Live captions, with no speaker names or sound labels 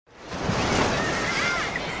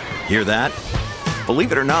Hear that?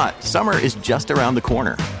 Believe it or not, summer is just around the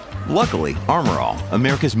corner. Luckily, Armor All,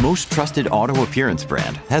 America's most trusted auto appearance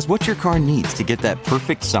brand, has what your car needs to get that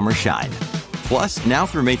perfect summer shine. Plus, now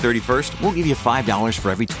through May 31st, we'll give you $5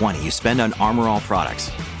 for every $20 you spend on Armor All products.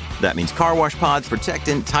 That means car wash pods,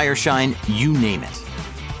 protectant, tire shine, you name it.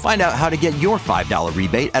 Find out how to get your $5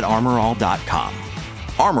 rebate at armorall.com.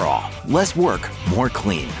 Armor All, less work, more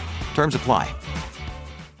clean. Terms apply.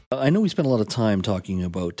 I know we spent a lot of time talking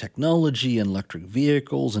about technology and electric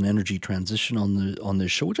vehicles and energy transition on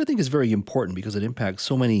this show, which I think is very important because it impacts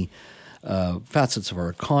so many facets of our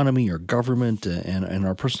economy, our government, and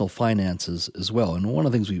our personal finances as well. And one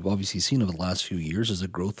of the things we've obviously seen over the last few years is the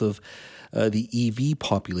growth of the EV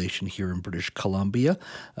population here in British Columbia.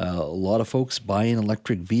 A lot of folks buying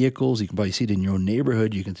electric vehicles. You can probably see it in your own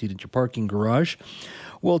neighborhood. You can see it in your parking garage.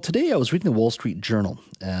 Well, today I was reading the Wall Street Journal,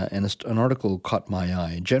 and an article caught my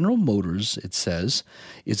eye. General Motors, it says,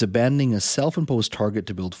 is abandoning a self-imposed target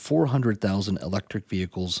to build 400,000 electric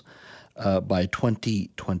vehicles by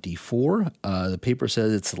 2024. The paper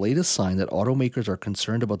says it's the latest sign that automakers are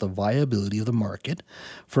concerned about the viability of the market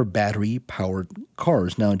for battery-powered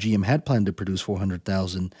cars. Now, GM had planned to produce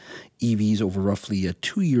 400,000 EVs over roughly a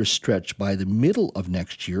 2-year stretch by the middle of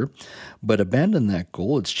next year, but abandoned that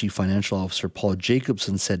goal. Its chief financial officer, Paul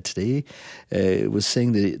Jacobson, said today, was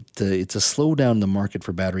saying that it's a slowdown in the market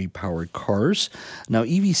for battery-powered cars. Now,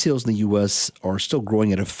 EV sales in the U.S. are still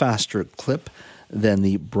growing at a faster clip than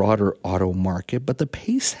the broader auto market, but the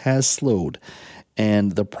pace has slowed,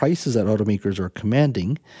 and the prices that automakers are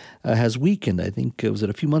commanding has weakened. I think it was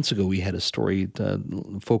a few months ago we had a story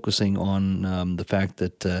focusing on the fact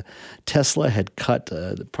that Tesla had cut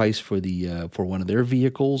the price for one of their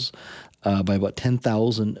vehicles by about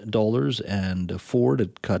 $10,000, and Ford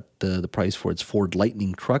had cut the price for its Ford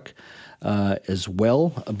Lightning truck as well.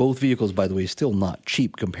 Both vehicles, by the way, still not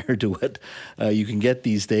cheap compared to what you can get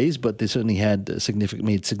these days, but they certainly had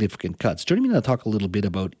made significant cuts. Joining me now to talk a little bit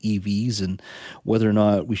about EVs and whether or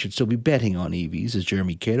not we should still be betting on EVs is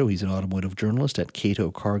Jeremy Cato. He's an automotive journalist at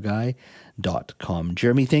catocarguy.com.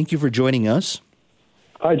 Jeremy, thank you for joining us.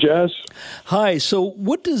 Hi, Jazz. Hi. So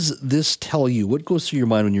what does this tell you? What goes through your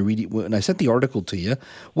mind when you're reading? When I sent the article to you,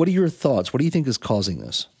 what are your thoughts? What do you think is causing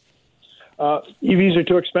this? EVs are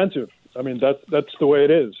too expensive. I mean, that's the way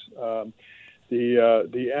it is.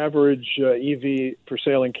 The average EV for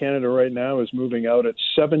sale in Canada right now is moving out at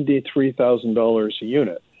 $73,000 a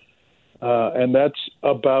unit. And that's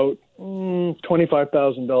about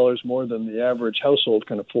 $25,000 more than the average household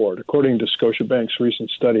can afford, according to Scotiabank's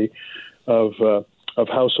recent study of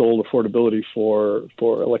household affordability for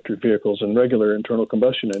electric vehicles and regular internal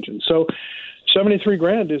combustion engines. So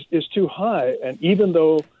 $73,000 is too high. And even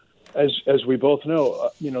though, as we both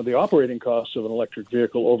know, the operating costs of an electric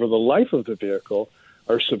vehicle over the life of the vehicle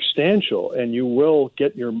are substantial, and you will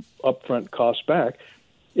get your upfront costs back.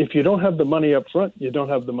 If you don't have the money up front, you don't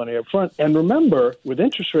have the money up front. And remember, with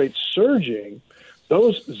interest rates surging,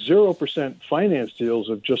 those 0% finance deals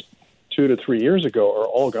of just 2 to 3 years ago are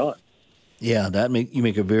all gone. Yeah, you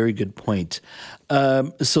make a very good point.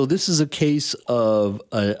 So this is a case of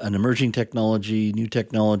an emerging technology, new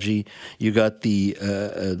technology. You got the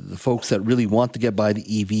folks that really want to buy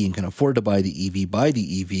the EV and can afford to buy the EV,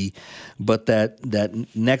 but that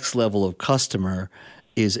next level of customer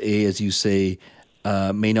is as you say,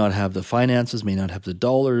 may not have the finances, may not have the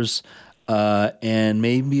dollars, and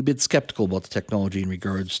may be a bit skeptical about the technology in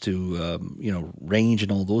regards to range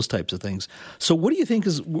and all those types of things. So what do you think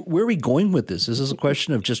where are we going with this? Is this a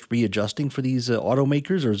question of just readjusting for these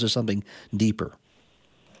automakers, or is there something deeper?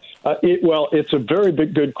 It's a very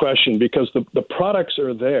good question, because the products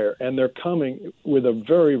are there and they're coming with a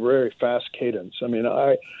very, very fast cadence. I mean,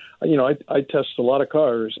 I test a lot of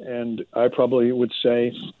cars, and I probably would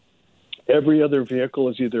say every other vehicle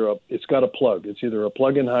is it's got a plug. It's either a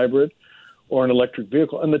plug-in hybrid or an electric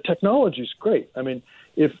vehicle. And the technology is great. I mean,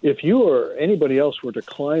 if you or anybody else were to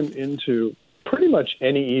climb into pretty much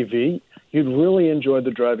any EV, you'd really enjoy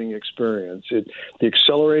the driving experience. The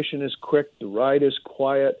acceleration is quick. The ride is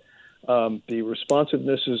quiet. The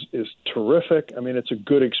responsiveness is terrific. I mean, it's a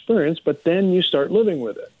good experience, but then you start living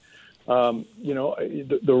with it.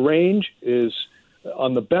 The range is,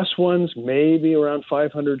 on the best ones, maybe around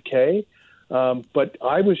 500K. But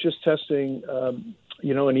I was just testing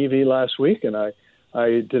an EV last week, and I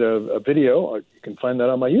did a video. You can find that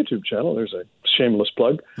on my YouTube channel. There's a shameless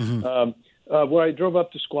plug. Mm-hmm. Where I drove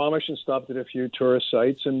up to Squamish and stopped at a few tourist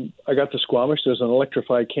sites, and I got to Squamish. There's an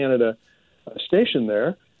Electrify Canada station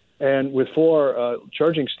there, and with 4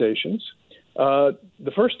 charging stations. The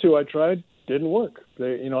first 2 I tried didn't work.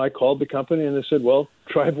 I called the company and they said, well,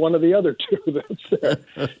 try one of the other two that's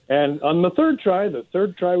there. And on the third try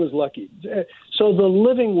was lucky. So the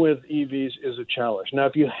living with EVs is a challenge. Now,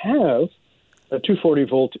 if you have a 240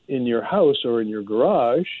 volt in your house or in your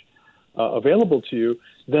garage available to you,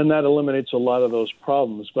 then that eliminates a lot of those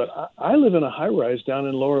problems. But I live in a high-rise down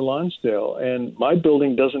in Lower Lonsdale, and my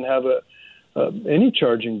building doesn't have any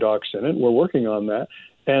charging docks in it. We're working on that.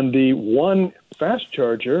 And the one fast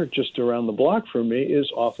charger just around the block from me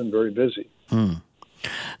is often very busy.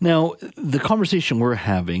 Now, the conversation we're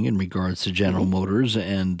having in regards to General Motors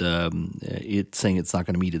and it's saying it's not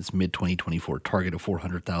going to meet its mid-2024 target of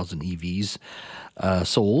 400,000 EVs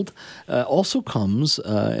sold also comes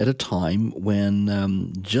at a time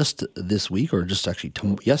when just this week, or just actually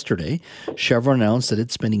yesterday, Chevron announced that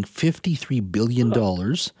it's spending $53 billion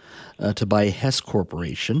to buy Hess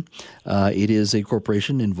Corporation. It is a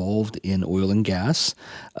corporation involved in oil and gas.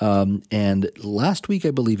 And last week,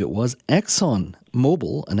 I believe it was,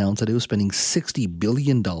 ExxonMobil announced that it was spending $60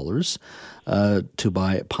 billion to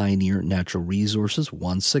buy Pioneer Natural Resources,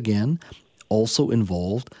 once again, also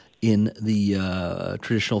involved in the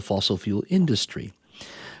traditional fossil fuel industry.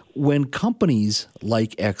 When companies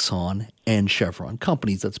like Exxon and Chevron,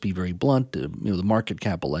 companies, let's be very blunt, the market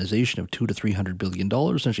capitalization of $200 to $300 billion,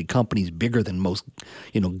 essentially companies bigger than most,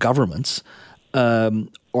 governments,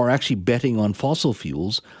 are actually betting on fossil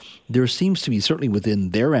fuels, there seems to be, certainly within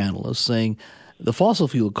their analysts, saying the fossil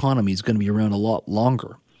fuel economy is going to be around a lot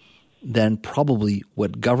longer than probably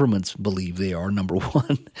what governments believe they are, number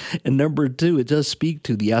one. And number two, it does speak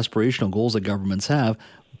to the aspirational goals that governments have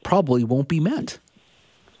probably won't be met.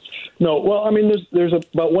 No, well, I mean, there's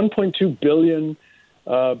about 1.2 billion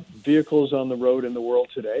vehicles on the road in the world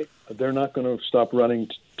today. They're not going to stop running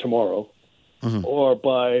tomorrow or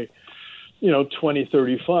by,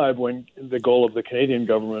 2035, when the goal of the Canadian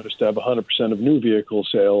government is to have 100% of new vehicle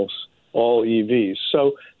sales all EVs.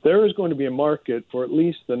 So there is going to be a market for at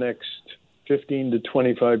least the next 15 to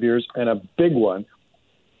 25 years, and a big one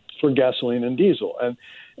for gasoline and diesel.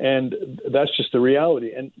 And that's just the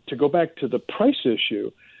reality. And to go back to the price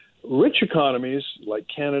issue, rich economies like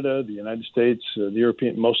Canada, the United States,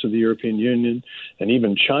 most of the European Union, and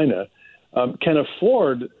even China can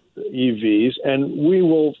afford EVs, and we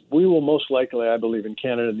will most likely, I believe, in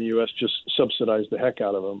Canada and the U.S. just subsidize the heck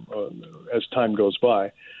out of them as time goes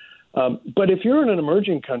by. But if you're in an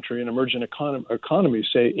emerging country, an emerging economy,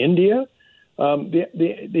 say India,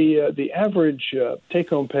 the average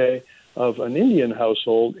take-home pay of an Indian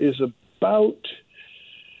household is about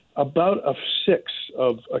a sixth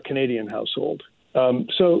of a Canadian household.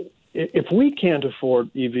 So if we can't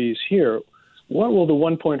afford EVs here, what will the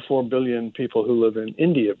 1.4 billion people who live in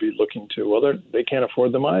India be looking to? Well, they can't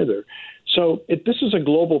afford them either. So this is a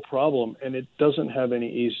global problem, and it doesn't have any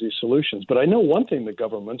easy solutions. But I know one thing the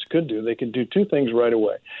governments could do. They could do two things right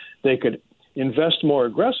away. They could invest more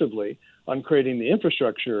aggressively on creating the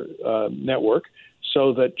infrastructure network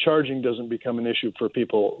so that charging doesn't become an issue for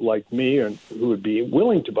people like me and who would be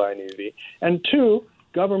willing to buy an EV. And two,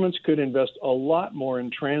 governments could invest a lot more in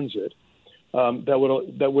transit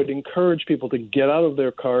that would encourage people to get out of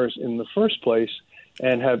their cars in the first place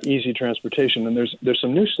and have easy transportation. And there's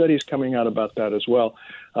some new studies coming out about that as well.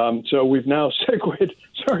 So we've now segued,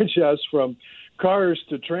 Jazz, from cars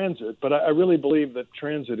to transit. But I really believe that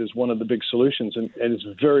transit is one of the big solutions, and it's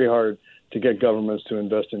very hard to get governments to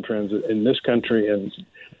invest in transit in this country and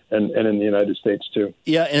in the United States too.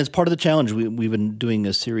 Yeah, and it's part of the challenge. We've been doing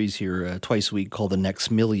a series here twice a week called The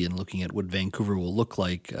Next Million, looking at what Vancouver will look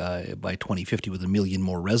like by 2050 with 1 million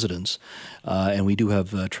more residents. And we do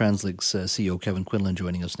have TransLink's CEO Kevin Quinlan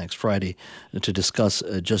joining us next Friday to discuss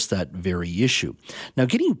just that very issue. Now,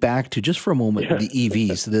 getting back to, just for a moment, the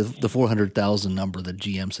EVs, the 400,000 number that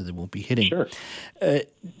GM said they won't be hitting. Sure.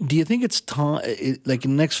 Do you think it's time, like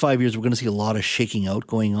in the next 5 years, we're going to see a lot of shaking out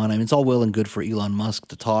going on? I mean, it's all well and good for Elon Musk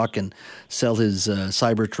to talk and sell his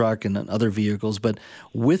Cybertruck and other vehicles, but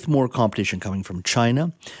with more competition coming from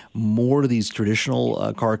China, more of these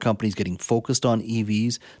traditional car companies getting focused on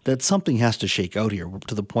EVs, that something has to shake out here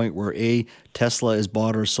to the point where Tesla is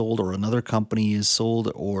bought or sold, or another company is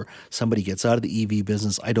sold, or somebody gets out of the EV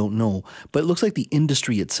business. I don't know, but it looks like the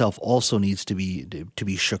industry itself also needs to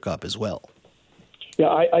be shook up as well. Yeah,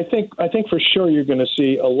 I think for sure you're going to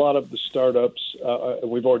see a lot of the startups.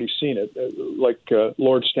 We've already seen it, like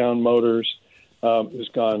Lordstown Motors is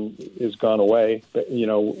gone away.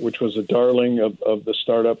 Which was a darling of the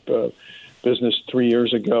startup business 3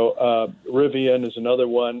 years ago. Rivian is another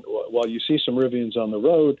one. While you see some Rivians on the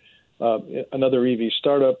road, another EV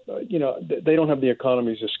startup, they don't have the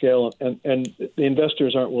economies of scale, and the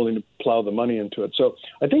investors aren't willing to plow the money into it. So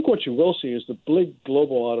I think what you will see is the big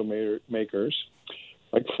global automakers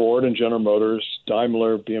like Ford and General Motors,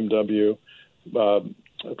 Daimler, BMW,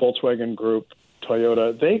 Volkswagen Group,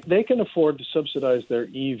 Toyota, they can afford to subsidize their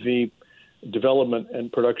EV development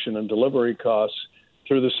and production and delivery costs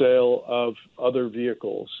through the sale of other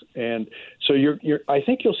vehicles. And so I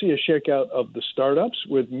think you'll see a shakeout of the startups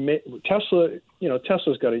with Tesla.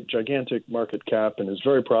 Tesla's got a gigantic market cap and is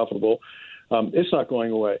very profitable. It's not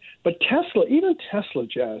going away. But even Tesla,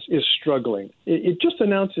 Jazz, is struggling. It just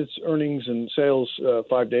announced its earnings and sales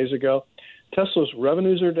 5 days ago. Tesla's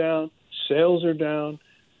revenues are down, sales are down,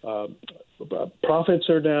 profits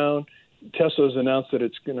are down. Tesla's announced that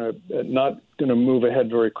it's not going to move ahead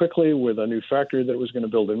very quickly with a new factory that it was going to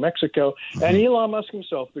build in Mexico. And Elon Musk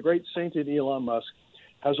himself, the great sainted Elon Musk,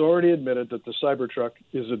 has already admitted that the Cybertruck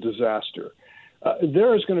is a disaster.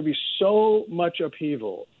 There is going to be so much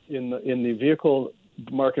upheaval in the vehicle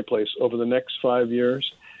marketplace over the next 5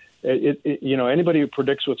 years. Anybody who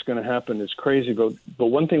predicts what's going to happen is crazy. But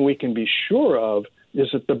one thing we can be sure of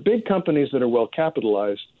is that the big companies that are well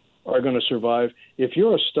capitalized are going to survive. If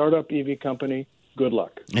you're a startup EV company, good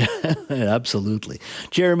luck. Absolutely.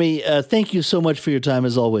 Jeremy, thank you so much for your time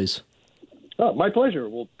as always. Oh, my pleasure.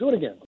 We'll do it again.